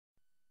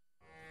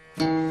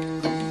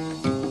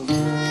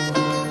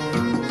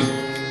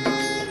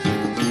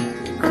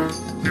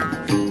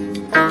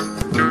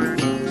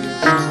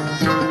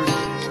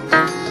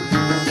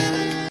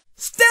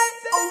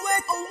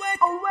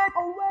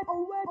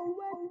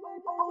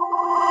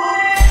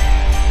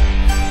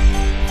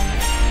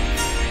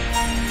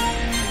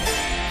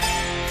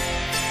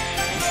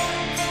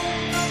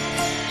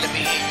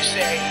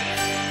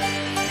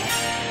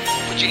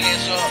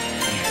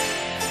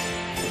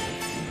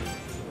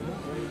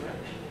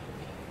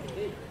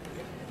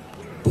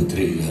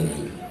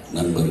பத்திரிகையாளர்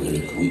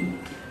நண்பர்களுக்கும்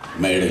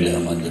மேடையில்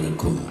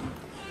அமர்ந்திருக்கும்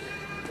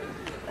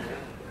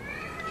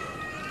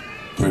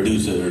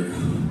ப்ரொடியூசர்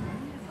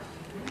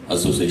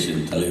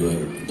அசோசியேஷன்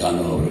தலைவர்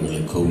தானு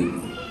அவர்களுக்கும்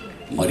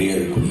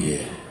மரியாதைக்குரிய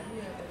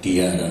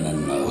டிஆர்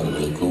அண்ணன்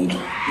அவர்களுக்கும்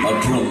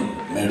மற்றும்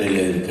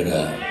மேடையில் இருக்கிற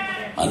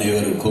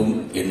அனைவருக்கும்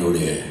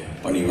என்னுடைய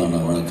பணிவான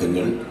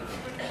வணக்கங்கள்.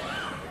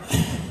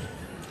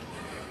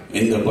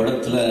 இந்த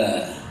படத்தில்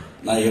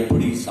நான்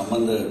எப்படி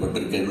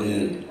சம்மந்தப்பட்டிருக்கேன்னு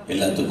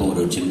எல்லாத்துக்கும்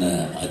ஒரு சின்ன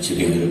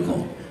ஆச்சரியம்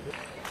இருக்கும்.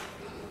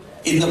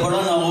 இந்த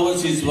படம் நான்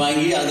ஓவர்சீஸ்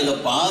வாங்கி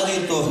அதில் பாதி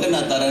தொகை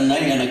நான் தரேன்னா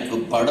எனக்கு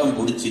படம்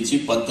பிடிச்சிச்சு.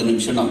 10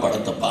 நிமிஷம் நான்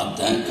படத்தை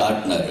பார்த்தேன்,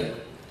 காட்டினார்.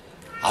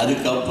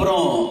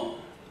 அதுக்கப்புறம்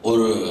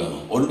ஒரு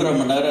 1.5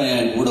 மணி நேரம்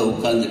என் கூட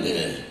உட்காந்துட்டு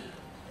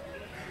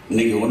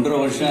இன்னைக்கு 1.5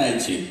 வருஷம்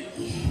ஆயிடுச்சு.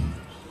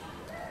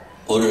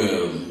 ஒரு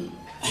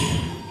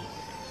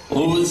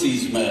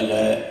ஓவர்சீஸ்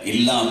மேலே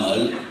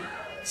இல்லாமல்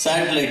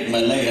சேட்டலைட்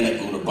மேலே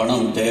எனக்கு ஒரு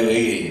படம்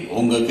தேவை,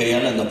 உங்கள்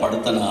கையால் அந்த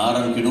படத்தை நான்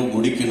ஆரம்பிக்கணும்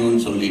முடிக்கணும்னு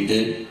சொல்லிட்டு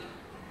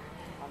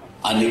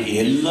அன்னைக்கு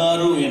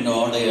எல்லாரும்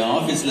என்னோடைய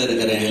ஆஃபீஸில்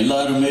இருக்கிற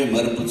எல்லாருமே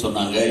மறுப்பு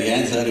சொன்னாங்க.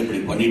 ஏன் சார்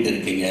இப்படி பண்ணிட்டு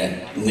இருக்கீங்க?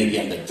 இன்னைக்கு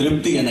அந்த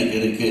திருப்தி எனக்கு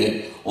இருக்கு,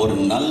 ஒரு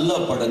நல்ல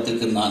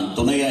படத்துக்கு நான்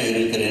துணையாக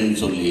இருக்கிறேன்னு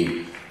சொல்லி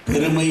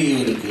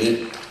பெருமையும் இருக்கு.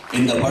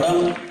 இந்த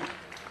படம்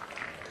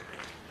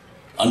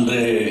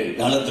அன்றைய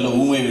காலத்தில்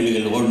ஊமை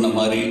வெளிகள் ஓடின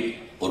மாதிரி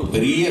ஒரு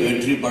பெரிய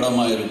வெற்றி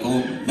படமாக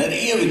இருக்கும்.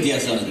 நிறைய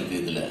வித்தியாசம் இருக்குது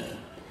இதில்.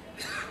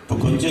 இப்போ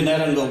கொஞ்ச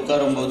நேரம் இங்கே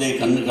உட்காரும் போதே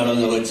கண்ணு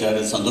கலங்க வச்சார்,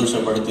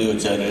 சந்தோஷப்படுத்தி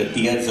வச்சார்.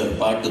 டிஆர் சார்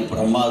பாட்டு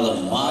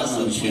பிரமாதம், மாச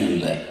விஷயம்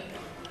இல்லை.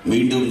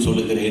 மீண்டும்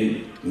சொல்லுகிறேன்,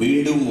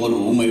 மீண்டும் ஒரு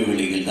ஊமை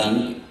வெளியில் தான்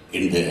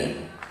இந்த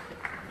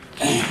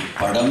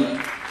படம்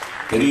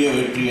பெரிய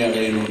வெற்றி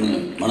அடையணும்னு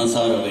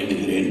மனசார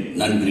வேண்டுகிறேன்.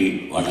 நன்றி,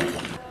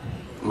 வணக்கம்.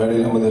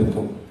 மேடையில்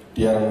அமர்ந்திருக்கும்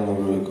டிஆர்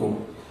அவர்களுக்கும்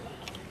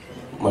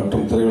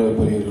மற்றும் திரையுலக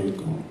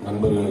பெரியவர்களுக்கும்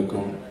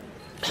நண்பர்களுக்கும்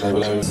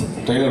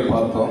ட்ரெய்லர்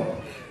பார்த்தோம்.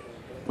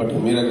 பட்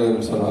மீரா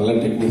கதிரவன் சார் நல்ல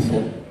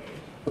டெக்னீஷியன்.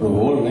 ஒரு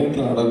ஹோல்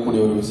நைட்டில்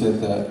நடக்கக்கூடிய ஒரு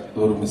விஷயத்த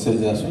ஒரு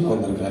மெசேஜாக சொல்ல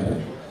வந்திருக்காரு.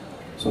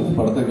 ஸோ இந்த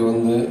படத்துக்கு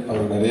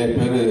அவர் நிறைய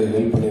பேர்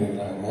ஹெல்ப்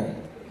பண்ணியிருக்கிறாங்க.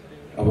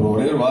 அப்புறம்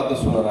ஒரே ஒரு வார்த்தை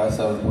சொன்னார்,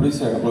 அவர் முடிச்ச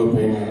எனக்கு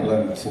பெயின் நல்லா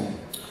இருந்துச்சு.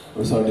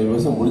 ஒரு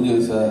 70%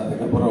 முடிஞ்சது சார்.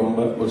 அதுக்கப்புறம்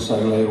ரொம்ப ஒரு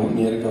ஸ்ட்ரகிள் ஆகி 1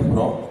 இயருக்கு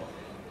அப்புறம்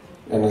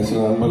எனக்கு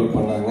சில நண்பர்கள்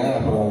பண்ணாங்க.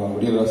 அப்புறம்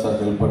விடியல் சார்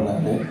ஹெல்ப்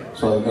பண்ணாங்க.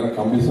 ஸோ அதுக்கான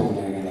கம்ப்ளீஷன்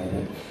பண்ணியிருக்கிறாரு.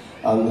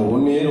 அந்த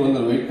 1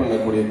 இயர் வெயிட்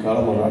பண்ணக்கூடிய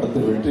காலம் ஒரு அடுத்த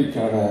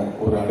வெற்றிக்கான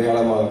ஒரு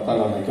அடையாளமாகத்தான்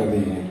நான்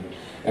கருதுகிறேன்.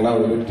 ஏன்னா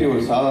ஒரு வெற்றி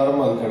ஒரு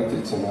சாதாரணமாக அது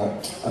கிடச்சிருச்சுன்னா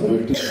அது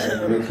வெற்றி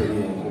எனக்குமே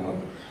தெரியும்.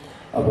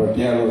 அப்புறம்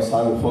டிஆர் ஒரு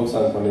சாங், ஃபோக்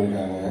சாங்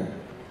பண்ணியிருக்காங்க,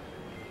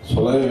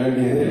 சொல்லவே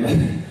வேண்டியதே இல்லை.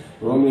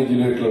 ரோமியோ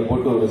ஜூலியட்டில்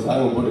போட்டு ஒரு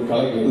சாங் போட்டு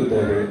கலக்கி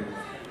எழுதிட்டாரு.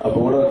 அப்போ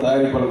கூட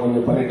தயாரிப்பாளர்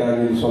கொஞ்சம்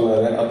பண்ணிட்டாங்கன்னு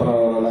சொன்னார். அப்புறம்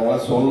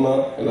நாங்களாம்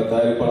சொன்னோம், இல்லை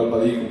தயாரிப்பாளர்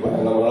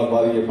நம்மளால்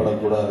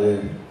பாதிக்கப்படக்கூடாது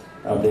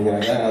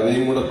அப்படிங்கிறாங்க.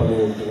 அதையும் கூட பண்ணி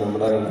விட்டு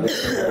நம்மளால் நிறைய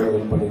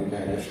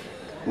பண்ணியிருக்காங்க.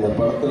 இந்த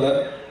படத்தில்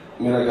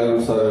மீரா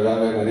கதிரவன்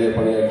சாருக்காக நிறைய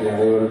பணியாற்றிய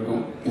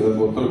அனைவருக்கும்,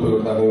 இதற்கு ஒத்துழைப்பு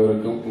கொடுத்த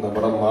அனைவருக்கும் இந்த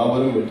படம்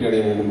மாபெரும் வெற்றி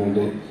அடைய வேண்டும்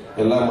என்று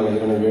எல்லா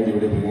மனிதர்களை வேண்டி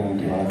விடைபெறுகிறேன்.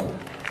 நன்றி, வணக்கம்.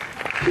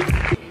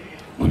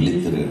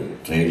 விழித்திரு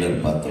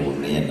ட்ரெய்லர் பார்த்த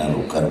உடனே என்னால்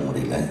உட்கார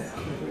முடியல.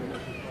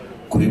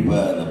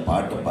 குறிப்பாக அந்த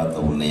பாட்டை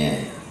பார்த்த உடனே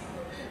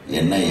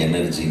என்ன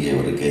எனர்ஜிங்க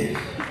இவருக்கு,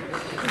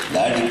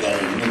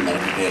 தாடிக்காரன்னு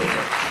மறந்துட்டே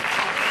இருக்கேன்.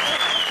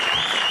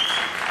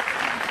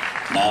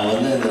 நான்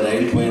அந்த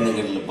ரயில்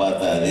பயணங்களில்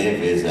பார்த்த அதே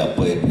பேச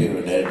அப்போ எப்படி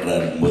ஒரு டேரக்டராக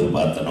இருக்கும்போது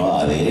பார்த்தனோ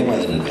அதே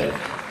மாதிரி இருக்கார்.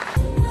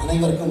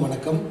 அனைவருக்கும்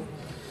வணக்கம்.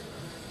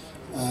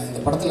 இந்த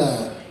படத்தில்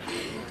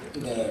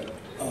இந்த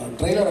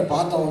ட்ரெய்லரை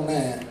பார்த்த உடனே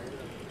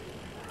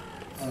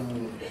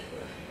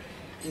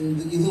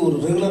இது ஒரு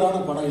ரெகுலரான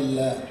படம்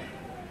இல்லை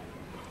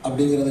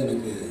அப்படிங்கிறது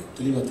எனக்கு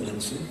தெளிவாக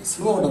தெரிஞ்சிச்சு.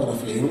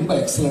 சினிமாட்டோகிராஃபி ரொம்ப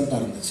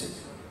எக்ஸலண்ட்டாக இருந்துச்சு.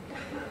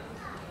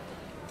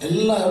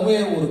 எல்லாருமே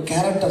ஒரு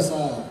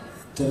கேரக்டர்ஸாக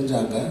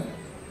தெரிஞ்சாங்க.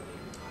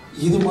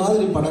 இது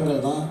மாதிரி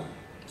படங்கள் தான்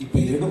இப்போ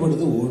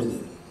எடுபடுது, ஓடுது.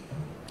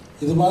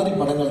 இது மாதிரி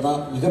படங்கள்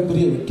தான்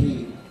மிகப்பெரிய வெற்றி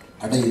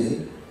அடையுது.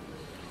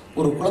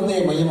 ஒரு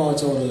குழந்தையை மையமாக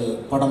வச்ச ஒரு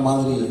படம்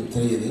மாதிரி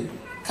தெரியுது.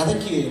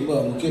 கதைக்கு ரொம்ப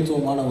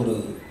முக்கியத்துவமான ஒரு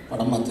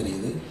படமாக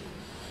தெரியுது.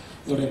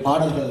 இதோடைய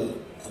பாடல்கள்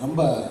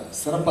ரொம்ப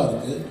சிறப்பாக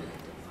இருக்குது.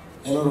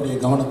 எல்லோருடைய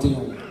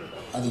கவனத்தையும்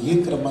அது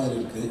ஈர்க்கிற மாதிரி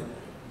இருக்குது.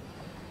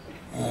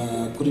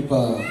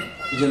 குறிப்பாக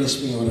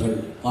விஜயலட்சுமி அவர்கள்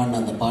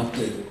பாடின அந்த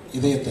பாட்டு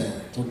இதயத்தை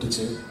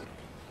தொட்டுச்சு.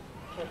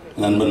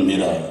 நண்பன்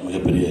மீரா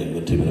மிகப்பெரிய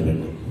வெற்றி பெற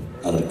வேண்டும்,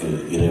 அதற்கு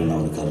இறைவன்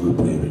அவருக்கு அருள்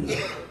புரிய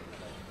வேண்டும்.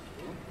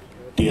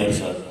 டிஆர்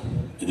சார்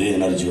இதே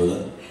எனர்ஜியோட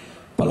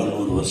பல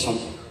 100 வருஷம்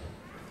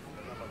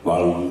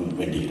வாழணும்னு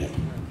வேண்டிக்கிறேன்.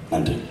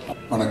 நன்றி,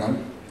 வணக்கம்.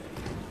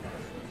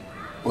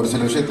 ஒரு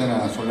சில விஷயத்தை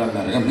நான் சொல்ல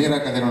இருக்கேன். மீரா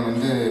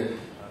கதிரவன்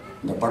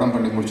இந்த படம்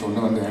பண்ணி முடிச்ச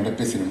உடனே என்கிட்ட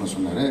பேசினு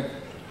சொன்னார்,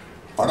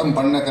 படம்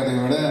பண்ண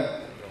கதையை விட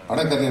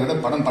படக்கதையை விட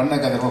படம் பண்ண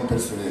கதை ரொம்ப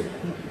பெருசு,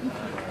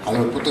 அது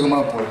ஒரு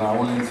புத்தகமாக போடலாம்,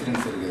 அவ்வளோ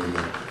இன்சிடென்ட்ஸ்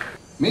இருக்குது.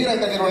 மீரா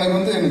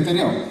கதிரவனுக்கு எனக்கு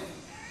தெரியும்.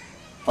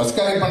 ஃபஸ்ட்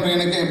காப்பி பண்ணுற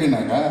எனக்கு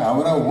எப்படின்னாக்கா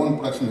அவராக ஓன்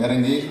ப்ரொடக்ஷன்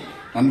இறங்கி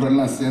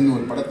நண்பர்கள்லாம் சேர்ந்து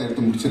ஒரு படத்தை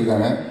எடுத்து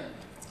முடிச்சிருக்காங்க.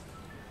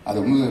 அது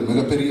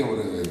மிகப்பெரிய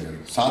ஒரு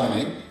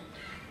சாதனை.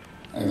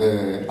 இது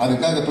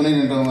அதுக்காக துணை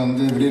நின்றவங்க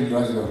வந்து விடியல்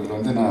ராஜ் அவர்கள்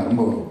வந்து நான்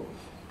ரொம்ப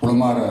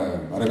உளமாற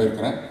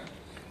வரவேற்கிறேன்.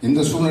 இந்த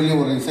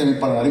சூழ்நிலையும் ஒரு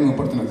இசையமைப்பாளர்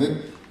அறிமுகப்படுத்தினது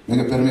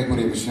மிக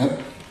பெருமைக்குரிய விஷயம்.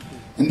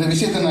 இந்த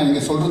விஷயத்தை நான்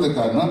இங்கே சொல்கிறதுக்கு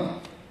காரணம்,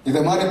 இதை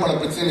மாதிரி பல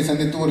பிரச்சனைகளை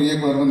சந்தித்து ஒரு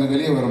இயக்குனர் வந்து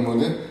வெளியே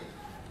வரும்போது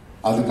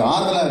அதுக்கு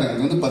ஆறுதலாக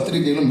இருக்கிறது வந்து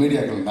பத்திரிகைகளும்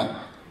மீடியாக்களும் தான்.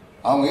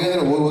 அவங்க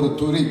எழுதுகிற ஒவ்வொரு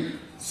துறை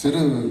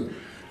சிறு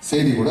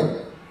செய்தி கூட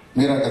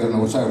மீரா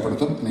கதிரவனை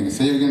உற்சாகப்படுத்தும். நீங்கள்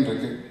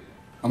செய்வீங்கன்றது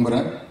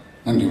நம்புகிறேன்.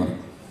 நன்றி,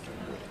 வணக்கம்.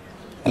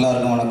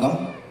 எல்லாருக்கும் வணக்கம்.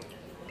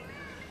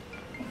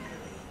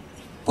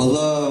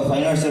 பொதுவாக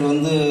ஃபைனான்சியர்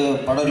வந்து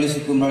படம்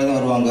ரிலீஸுக்கு முன்னாடி தான்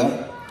வருவாங்க.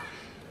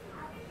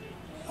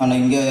 ஆனால்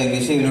இங்கே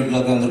இசை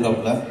வெளியீட்டில்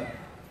வந்திருக்காப்புல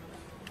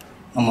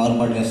நம்ம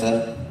வரமாட்டேன் சார்.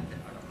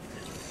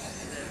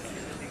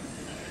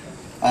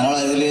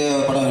 அதனால் இதுலேயே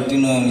படம்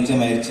வெட்டின்னு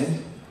நிச்சயமாயிருச்சு.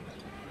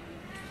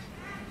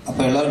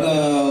 அப்போ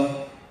எல்லாருக்கும்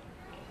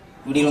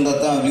விடியல்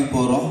வந்தால் தான் விழிப்பு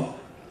வரும்.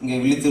 இங்கே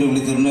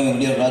விழித்திருன்னு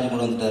விடியல் ராஜ்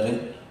கூட வந்துட்டார்.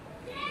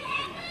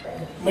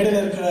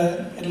 மேடையில் இருக்கிற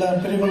எல்லா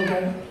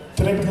பெரியவர்களுக்கும்,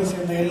 திரைப்படத்தை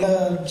சேர்ந்த எல்லா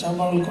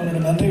சாமான்களுக்கும்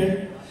என்னுடைய நன்றிகள்.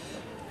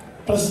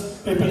 ப்ரெஸ்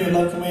பீப்பிள்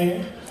எல்லாருக்குமே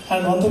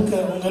அண்ட் வந்திருக்க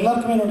உங்கள்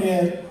எல்லாருக்குமே என்னுடைய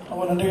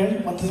ரொம்ப நன்றிகள்.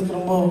 வந்ததுக்கு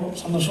ரொம்ப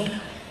சந்தோஷம்.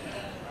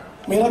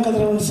 மீரா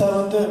கதிரவன் சார்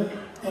வந்து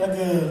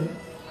எனக்கு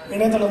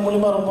இணையதளம்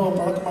மூலிமா ரொம்ப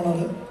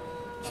பழக்கமானவர்.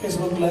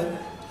 ஃபேஸ்புக்கில்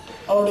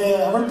அவருடைய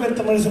அவள் பேர்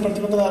தமிழிசை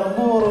படத்துக்கு வந்து நான்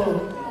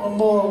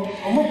ரொம்ப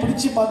ரொம்ப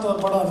பிடிச்சி பார்த்த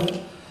ஒரு படம். அது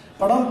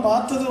படம்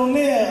பார்த்தது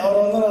ஒன்றே அவரை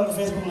வந்து நான்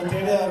ஃபேஸ்புக்கில்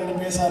தேடி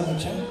அவர்கிட்ட பேச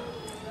ஆரம்பித்தேன்.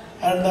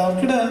 அண்ட்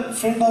அவர்கிட்ட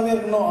ஃப்ரெண்டாகவே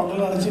இருக்கணும்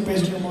அப்படின்னு நினச்சி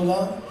பேசிட்டு இருக்கும்போது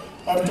தான்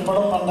அடுத்த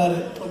படம் பண்ணார்.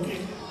 ஓகே,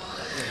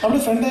 அப்படி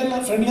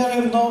ஃப்ரெண்ட்லியாகவே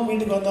இருந்தோம்.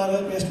 வீட்டுக்கு வந்தார்,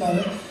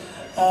 பேசினார்.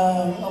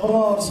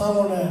 அப்புறமா ஒரு சாங்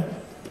ஒன்று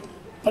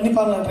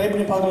ட்ரை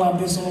பண்ணி பார்க்கலாம்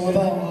அப்படின்னு சொல்லும்போது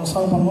தான்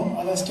சாங் பண்ணோம்.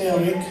 அதான் ஸ்டே அ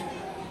வீக்.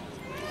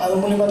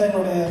 அது மூலிமா தான்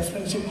என்னுடைய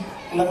ஃப்ரெண்ட்ஷிப்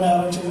எல்லாமே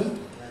ஆரம்பிச்சது.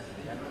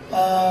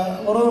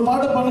 ஒரு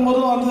பாட்டு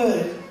பண்ணும்போதும் வந்து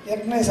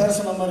ஏற்கனவே சார்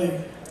சொன்ன மாதிரி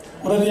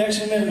ஒரு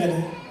ரியாக்ஷனே இருக்காது.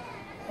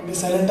 அப்படி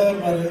சைலண்ட்டாக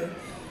இருப்பார்.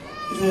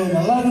 இது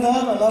நல்லா இருக்குதா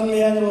நல்லா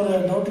இல்லையாங்கிற ஒரு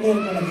டவுட்லேயே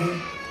இருக்கு எனக்கு.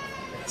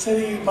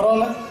 சரி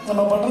பரவாயில்ல,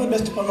 நம்ம பண்ணுறது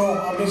பெஸ்ட் பண்ணுவோம்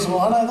அப்படின்னு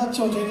சொல்லுவோம். ஆனால்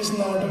ஏதாச்சும் சேஞ்சஸ்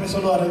அவர்கிட்ட போய்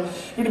சொல்லுவார்.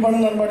 இப்படி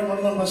பண்ணுங்க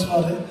நண்பா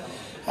சொல்லுவார்.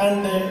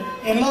 அண்டு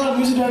எல்லா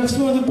மியூசிக்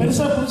டைரக்டர்ஸும் வந்து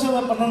புதுசாக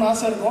பண்ணணும்னு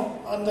ஆசை இருக்கும்.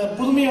 அந்த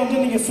புதுமையை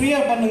வந்து நீங்கள்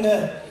ஃப்ரீயாக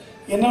பண்ணுங்கள்,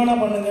 என்ன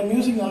வேணால் பண்ணுங்கள்,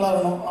 மியூசிக் நல்லா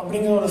இருக்கணும்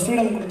அப்படிங்கிற ஒரு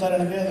ஃப்ரீடம் கொடுத்தாரு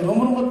எனக்கு. அது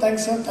ரொம்ப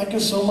thanks sir.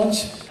 Thank you so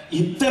much.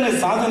 இத்தனை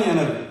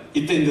சாதனையானது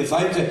இந்த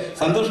சாதிச்ச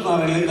சந்தோஷ்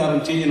நாராயணிலேருந்து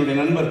ஆரம்பிச்சு என்னுடைய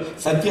நண்பர்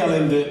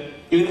சத்யாலேருந்து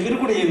இவங்களுக்கு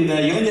இருக்கக்கூடிய இந்த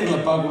இளைஞர்களை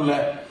பார்க்கல,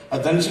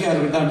 அது தனுஷிகா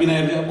இருக்கட்டும், அபிநயா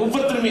இருக்கு,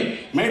 ஒவ்வொருத்தருமே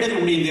மேடையில்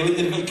கூடிய இந்த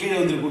இளைஞர்கள் கீழே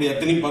வந்திருக்கக்கூடிய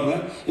அத்தனையும் பாருங்க.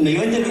 இந்த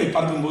இளைஞர்களை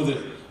பார்க்கும்போது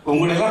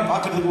உங்களெல்லாம்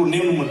பார்க்கறதுக்கு ஒரு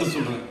நேம் மட்டும்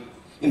சொல்றேன்.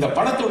 இந்த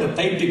படத்தோட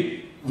டைட்டில்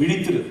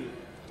விழித்திரு.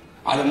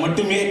 அதை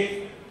மட்டுமே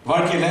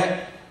வாழ்க்கையில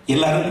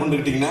எல்லாரும்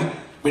கொண்டுகிட்டீங்கன்னா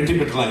வெற்றி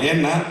பெற்றலாம்.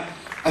 ஏன்னா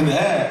அந்த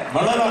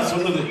வள்ளலார்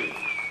சொன்னது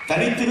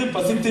தனித்திரு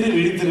பசித்திரு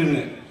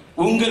விழித்திருன்னு.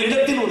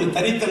 உங்களிடத்தில் ஒரு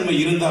தனித்தன்மை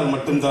இருந்தால்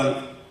மட்டும்தான்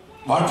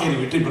வாழ்க்கையில்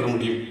வெற்றி பெற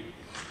முடியும்.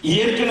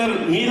 இயக்குனர்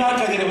மீரா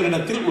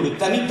கதிரவனிடத்தில் ஒரு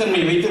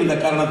தனித்தன்மை வைத்திருந்த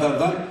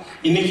காரணத்தால் தான்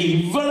இன்னைக்கு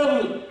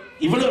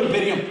இவ்வளவு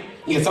பெரிய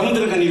இங்க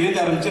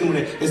சமுத்திரக்கனிலிருந்து ஆரம்பிச்சு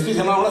நம்முடைய எஸ்பி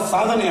ஜனாவோட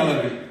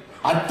சாதனையாளர்கள்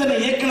அத்தனை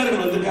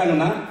இயக்குனர்கள்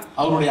வந்திருக்காங்கன்னா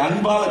அவருடைய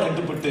அன்பால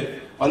கட்டுப்பட்டு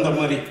வந்த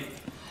மாதிரி.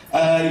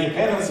 இங்க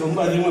பேரரசு ரொம்ப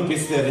அதிகமா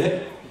பேசுறாரு.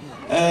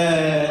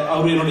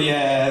 அவர்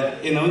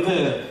என்னை வந்து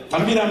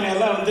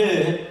தம்பிராமையெல்லாம் வந்து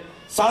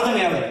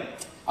சாதனையாளர்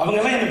அவங்க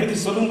எல்லாம் என்னை பற்றி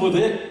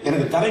சொல்லும்போது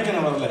எனக்கு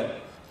தலைக்கணம் வரல.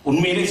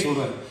 உண்மையிலே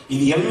சொல்றேன்,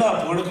 இது எல்லா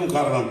புகழுக்கும்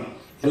காரணம்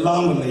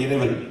எல்லாம் இந்த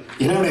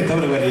இறைவனை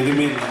தவிர வேற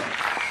எதுவுமே இல்லை.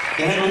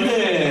 எனக்கு வந்து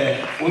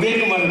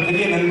உதயகுமார்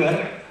பெரிய நண்பர்,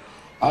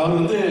 அவர்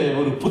வந்து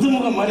ஒரு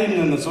புதுமுகம்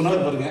மாதிரி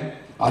சொன்னார் பாருங்க,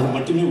 அது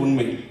மட்டுமே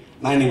உண்மை.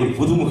 நான் இன்னைக்கு ஒரு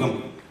புதுமுகம்,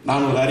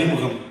 நான் ஒரு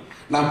அறிமுகம்,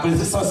 நான்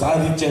பெருசாக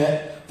சாதிச்ச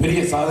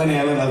பெரிய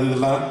சாதனையாளர் அது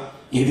இதெல்லாம்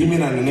எதுவுமே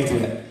நான்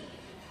நினைக்கல.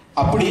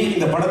 அப்படி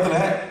இந்த படத்துல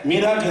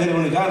மீரா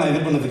கதிரவனுக்காக நான்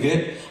இது பண்ணதுக்கு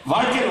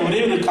வாழ்க்கையில் ஒரே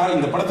ஒரு காரணம்,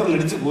 இந்த படத்தில்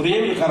நடிச்ச ஒரே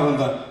ஒரு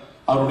காரணம் தான்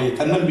அவருடைய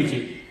தன்னம்பிக்கை.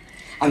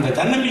 அந்த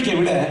தன்னம்பிக்கையை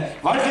விட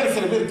வாழ்க்கையில்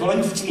சில பேர்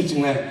தொலைஞ்சிச்சுன்னு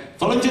வச்சுங்களேன்,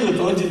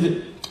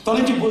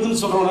 தொலைஞ்சு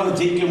போகுதுன்னு சொல்றவனால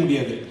ஜெயிக்க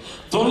முடியாது.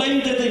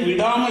 தொலைந்ததை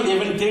விடாமல்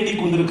எவன் தேடி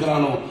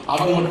கொண்டிருக்கிறானோ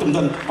அவன்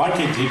மட்டும்தான்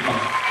வாழ்க்கையை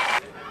ஜெயிப்பான்.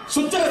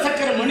 சுத்திர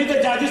சக்கர மனித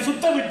ஜாதி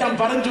சுத்த விட்டான்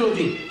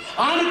பரஞ்சோதி.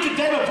 ஆணுக்கு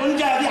தேவை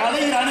பொஞ்சாதி,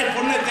 அலையிறானே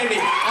பொண்ணை தேடி,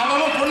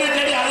 அவன் பொண்ணை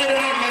தேடி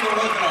அலையிறானே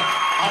உலகத்துல.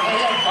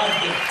 அதையா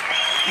பாட்டு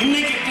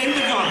இன்னைக்கு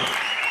டென்த்துக்கான்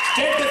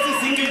ஸ்டேட்டஸ்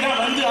சிங்கிள் தான்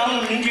வந்து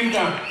ஆளும் மிங்கில்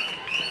தான்.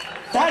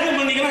 டேக்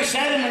பண்ணிக்கலாம்,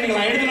 ஷேர்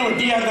பண்ணிக்கலாம், எழுதினவன்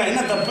டிஆர் தான்.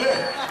 என்ன தப்பு?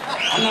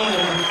 அண்ணாமலை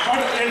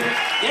பாட்டு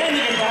ஏன்னு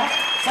கேட்டா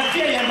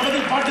சத்யா என்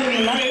படத்துக்கு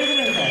பாட்டு நான்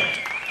எழுதுனேன்.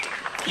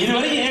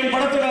 இதுவரைக்கும் என்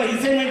படத்துல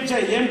இசையமைச்ச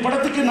என்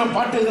படத்துக்கு நான்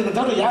பாட்டு எழுதுனேன்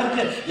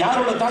தவிர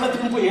யாரோட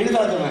தாளத்துக்கும் போய்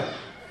எழுதாதவன்.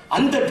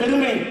 அந்த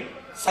பெருமை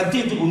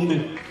சத்தியத்துக்கு உண்டு,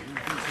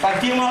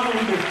 சத்தியமாக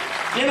உண்டு.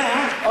 ஏன்னா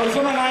அவர்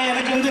சொன்ன நான்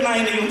இன்னைக்கு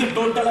வந்து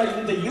டோட்டலா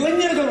இந்த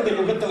இளைஞர்களுடைய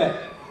யுகத்துல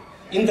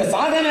இந்த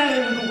சாதனையாக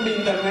இருக்கக்கூடிய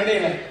இந்த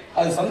மேடையில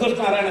அது சந்தோஷ்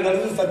நாராயணன்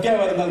இருந்தாலும்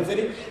சத்யாவா இருந்தாலும்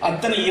சரி,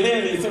 அத்தனை இளைய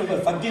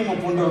சத்தியமா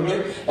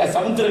போன்றவர்கள்,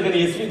 சமுத்திரகனி,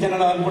 எஸ்பி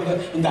ஜனநாதன் போன்ற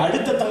இந்த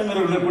அடுத்த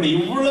தலைமுறையில் இருக்கக்கூடிய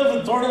இவ்வளவு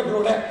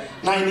தோழர்களோட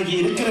நான் இன்னைக்கு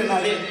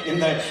இருக்கிறனாலே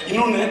இந்த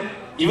இன்னொன்னு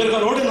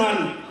இவர்களோடு நான்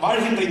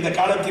வாழ்கின்ற இந்த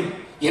காலத்தில்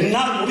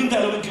என்னால் முடிந்த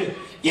அளவுக்கு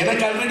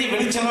எனக்கு ஆல்ரெடி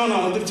வெளிச்சம்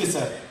நான் வந்துருச்சு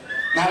சார்.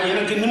 நான்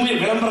எனக்கு இன்னுமே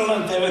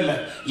விளம்பரம்லாம் தேவையில்லை.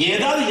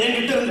 ஏதாவது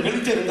என்கிட்ட இருந்து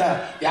வெளிச்சம் இருந்தா,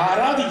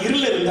 யாராவது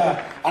இருள இருந்தா,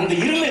 அந்த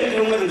இருள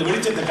இருக்கிறவங்க இந்த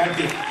வெளிச்சத்தை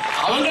காட்டி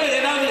அவங்கள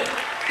ஏதாவது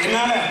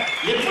என்னால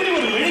எப்படி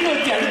ஒரு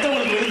மெழுகுவர்த்தி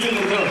அடுத்தவங்களுக்கு வெளிச்சம்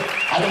இருக்கோ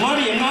அது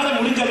மாதிரி என்னால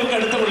முடிஞ்ச அளவுக்கு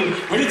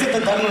அடுத்தவங்களுக்கு வெளிச்சத்தை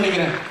தரணும்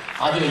நினைக்கிறேன்.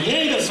 அதுல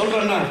ஏன் இதை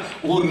சொல்றேன்னா,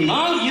 ஒரு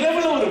நாள்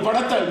இரவுல ஒரு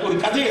படத்தை ஒரு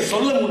கதையை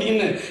சொல்ல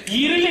முடியும்னு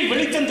இருளை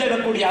வெளிச்சம்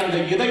தேடக்கூடிய அந்த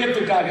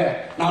இதயத்துக்காக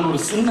நான் ஒரு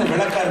சின்ன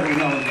விளக்கா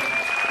இருக்கணும்.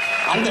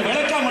 அந்த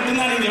விளக்கா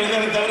மட்டும்தான் நீங்க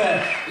எழுதுறதை தவிர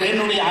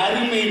என்னுடைய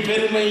அருமை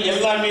பெருமை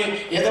எல்லாமே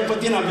எதை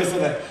பத்தி நான்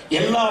பேசுறேன்.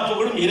 எல்லா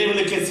புகழும்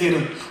இறைவனுக்கே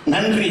சேரும்.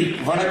 நன்றி,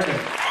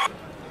 வணக்கம்.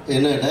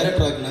 என்ன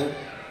டைரக்டர் ஆக்கின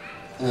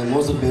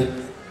மோசம் பேர்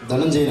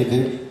தனஞ்சயனுக்கு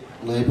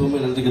நான் எப்பவுமே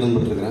நன்றி கடன்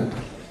பட்டிருக்கிறேன்.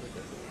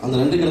 அந்த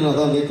நன்றி கடனை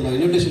தான் நேற்று நான்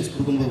இன்விடேஷன்ஸ்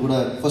கொடுக்கும்போது கூட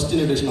ஃபர்ஸ்ட்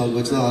இன்விடேஷன் அவங்க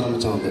வச்சு தான்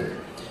ஆரம்பித்தேன். வந்து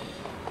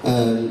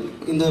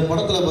இந்த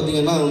படத்தில்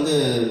பார்த்தீங்கன்னா வந்து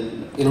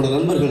என்னோடய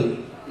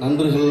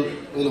நண்பர்கள்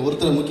இதில்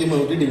ஒருத்தரை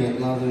முக்கியமாக விட்டுட்டீங்க.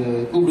 நான் அது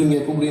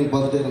கூப்பிடுவீங்கன்னு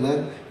பார்த்துட்டே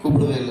இருந்தேன்,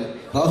 கூப்பிடவே இல்லை.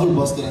 ராகுல்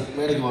பாஸ்கரன்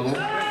மேடைக்கு வாங்க.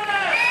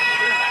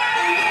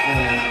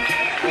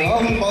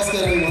 ராகுல்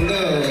பாஸ்கரன் வந்து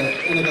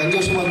எனக்கு 5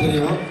 வருஷமாக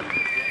தெரியும்.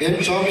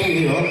 என் சாமி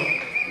ஹீரோ.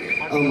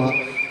 ஆமாம்,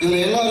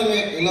 இதில்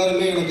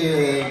எல்லாருமே எனக்கு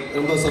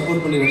ரொம்ப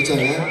சப்போர்ட் பண்ணி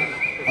நடித்தாங்க.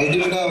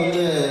 அல்டிமேட்டாக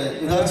வந்து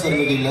உதார் சார்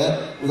இல்லை.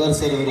 உதார்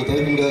சார் ஒரு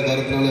தவிர்க்க முடியாத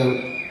காரணத்தினால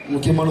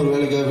முக்கியமான ஒரு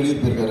வேலைக்காக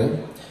வெளியூர் போயிருக்காரு.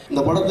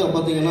 இந்த படத்தை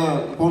பார்த்தீங்கன்னா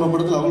போன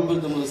படத்தில் அவள்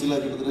பேர் தமிழ் சிலா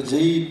கிட்டத்தட்ட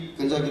ஜெய்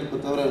கஞ்சா கிருப்பை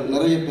தவிர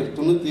நிறைய பேர்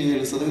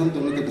 97%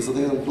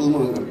 98%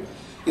 புதுமுகங்கள்.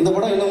 இந்த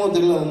படம் என்னமோ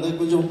தெரியல வந்து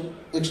கொஞ்சம்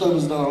எக்ஸ்ட்ரா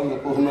பிஸ்தான் அவங்க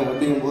போகணும்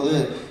அப்படிங்கும்போது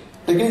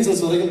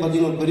டெக்னீஷியன்ஸ் வரைக்கும்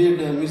பார்த்தீங்கன்னா பெரிய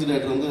மியூசிக்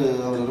டைரக்டர் வந்து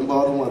அவர் ரொம்ப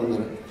ஆர்வமாக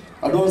இருந்தார்.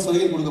 அட்வான்ஸ்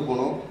வரைக்கும் கொடுக்க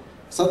போனோம்.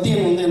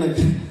 சத்தியம் வந்து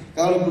எனக்கு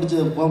காலை பிடிச்ச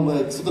பாம்பு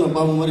சுத்தின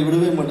பாம்பு மாதிரி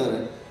விடவே மாட்டார்.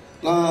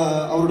 நான்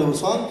அவருடைய ஒரு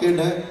சாங்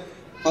கேட்டேன்.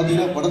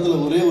 பார்த்தீங்கன்னா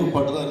படத்தில் ஒரே ஒரு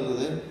பாட்டு தான்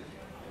இருந்தது.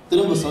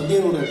 திரும்ப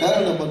சத்யனோட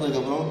டேலண்ட்டை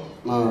பார்த்ததுக்கப்புறம்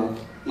நான்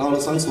 4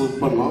 சாங்ஸ் ஒர்க்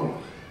பண்ணோம்.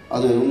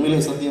 அது உண்மையிலே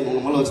சத்தியம்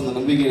உங்கள் மேலே வச்சிருந்த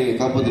நம்பிக்கையை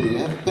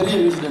காப்பாற்றிட்டீங்க. பெரிய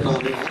மியூசிக் டைரக்டர்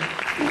வந்துங்க.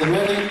 இந்த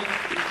மேடை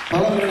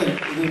பல மேடை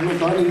இது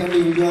இன்னும் தாண்டி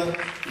இந்தியா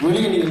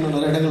வெளியே நீங்கள் இன்னும்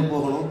நிறைய இடங்கள்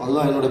போகணும்.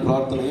 அதுதான் என்னுடைய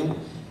பிரார்த்தனையும்.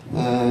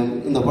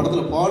 இந்த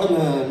படத்தில் பாடின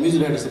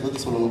மியூசிக் டைரக்டர்ஸை பற்றி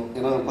சொல்லணும்.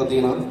 ஏன்னா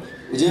பார்த்தீங்கன்னா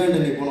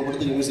விஜயாண்டனி போன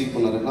படத்துக்கு மியூசிக்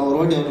பண்ணார். நான் ஒரு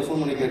வாட்டி அவரை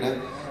ஃபோன் பண்ணி கேட்டேன்,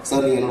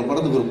 சார் நீங்கள் என்னோடய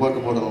படத்துக்கு ஒரு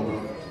பாட்டு பாடணும்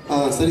அப்படின்னு.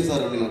 சரி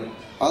சார் அப்படின்னாரு.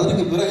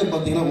 அதற்கு பிறகு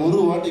பார்த்தீங்கன்னா ஒரு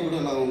வாட்டி கூட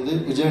நான் வந்து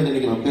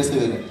விஜயாண்டனிக்கு நான்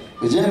பேசவே இல்லை.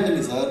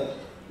 விஜயாண்டனி சார்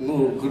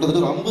இன்னும் கிட்டத்தட்ட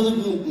ஒரு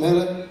 50க்கு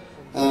மேலே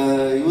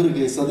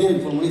இவருக்கு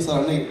சத்யனுக்கு ஃபோன் பண்ணி, சார்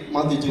அன்னை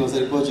மாற்றி வச்சுக்கலாம்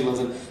சார், இப்போ வச்சுக்கலாம்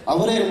சார்.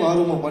 அவரே ரொம்ப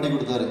ஆர்வமாக பாடி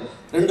கொடுத்தாரு.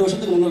 2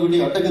 வருஷத்துக்கு முன்னாடி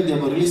அட்டகத்தி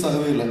அப்போ ரிலீஸ்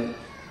ஆகவே இல்லை.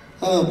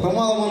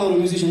 பிரமாதமான ஒரு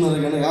மியூசிஷியனாக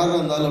இருக்கு. ஏன்னா யாராக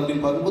இருந்தாலும்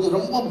அப்படின்னு பார்க்கும்போது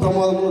ரொம்ப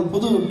பிரமாதமான ஒரு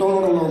புது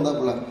டோனோட உள்ள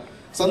வந்தாப்புல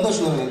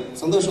சந்தோஷ்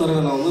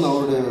நாராயணன் நான்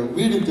அவருடைய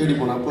வீடு தேடி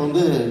போனேன். அப்போ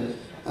வந்து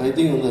ஐ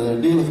திங்க் அந்த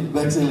டிஎல்எஃப்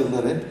பேக் சைடில்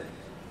இருந்தார்.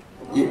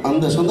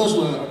 அந்த சந்தோஷ்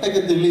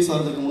அட்டகத்தி ரிலீஸ்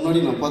ஆகிறதுக்கு முன்னாடி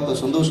நான் பார்த்த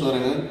சந்தோஷ்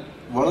நாராயணன்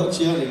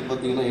வளர்ச்சியாக நீங்கள்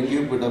பார்த்தீங்கன்னா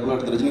எங்கேயோ போயிட்டாப்புல,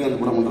 அடுத்த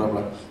ரஜினிகாந்த் படம்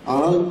பண்ணுறாப்புல.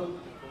 ஆனால்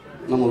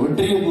நம்ம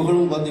வெற்றியும்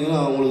புகழும் பார்த்தீங்கன்னா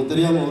அவங்களுக்கு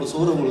தெரியாமல் ஒரு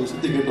சோறை உங்களுக்கு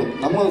சுற்றி கேட்டோம்.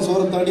 நம்ம அந்த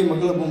சோறை தாண்டி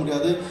மக்களை போக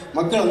முடியாது,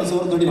 மக்கள் அந்த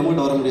சோறை தாண்டி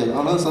நம்மகிட்ட வர முடியாது.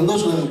 ஆனால்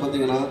சந்தோஷ் நாராயணன்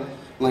பார்த்தீங்கன்னா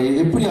நான்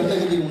எப்படி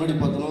அட்டகத்துக்கு முன்னாடி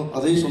பார்த்தனோ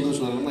அதே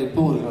சந்தோஷ் நாராயணன் தான்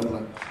இப்போவும் இருக்கிறாப்புல.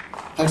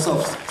 Hats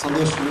off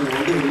Santhosh. நீங்கள்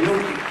வந்து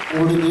இன்னும்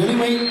உங்களுடைய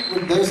எளிமை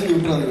தயவு செஞ்சு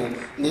விட்டுறாதுங்க.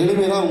 இந்த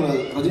எளிமை தான் அவங்க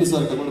ரஜினி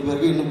சார்கிட்ட கொண்டு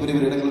போயிருக்கு, இன்னும் பெரிய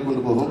பெரிய இடங்களுக்கு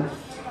கொண்டு போகும்.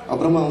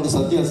 அப்புறமா வந்து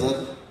Sathya sir,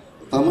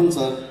 Thaman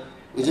sir,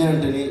 Vijay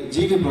Antony,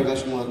 G K.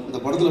 Prakash Kumar, இந்த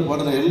படத்தில்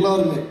பாடின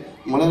எல்லாருமே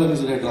மலையாள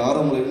மியூசிக் டைரக்டர்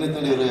ஆரம்பத்தில் என்ன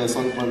தாண்டி ஒரு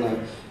சாங் பண்ண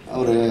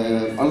அவர்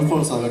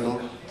அல்ஃபோன்ஸ் ஆகட்டும்,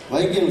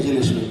 வைகே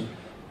விஜயலட்சுமி.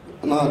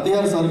 நான்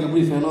டிஆர் சாருக்கு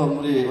எப்படி ஃபேனோ அது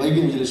மாதிரி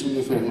வைகே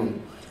விஜயலட்சுமிக்கு ஃபேனும்.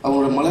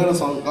 அவங்களோட மலையாள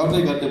சாங்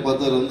காற்றை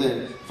பார்த்தது வந்து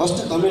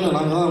ஃபஸ்ட்டு தமிழில்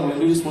நாங்கள் தான் அவங்க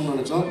இன்ட்ரடியூஸ் பண்ண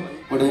நினச்சோம்.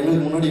 பட்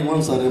எங்களுக்கு முன்னாடி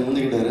இமான் சார்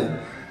முந்திக்கிட்டாரு.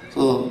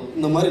 ஸோ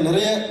இந்த மாதிரி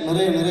நிறைய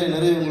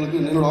உங்களுக்கு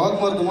என்னோட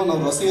ஆத்மார்த்தமாக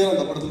நான் ரசிகராக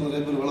அந்த படத்தில்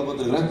நிறைய பேர் வேலை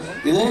பார்த்துருக்கிறேன்.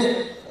 இதே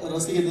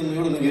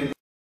ரசிகத்தன்மையோடு நீங்கள்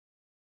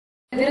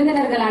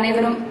விருந்தினர்கள்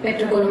அனைவரும்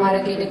பெற்றுக்கொள்ளுமாறு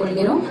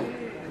கேட்டுக்கொள்கிறோம்.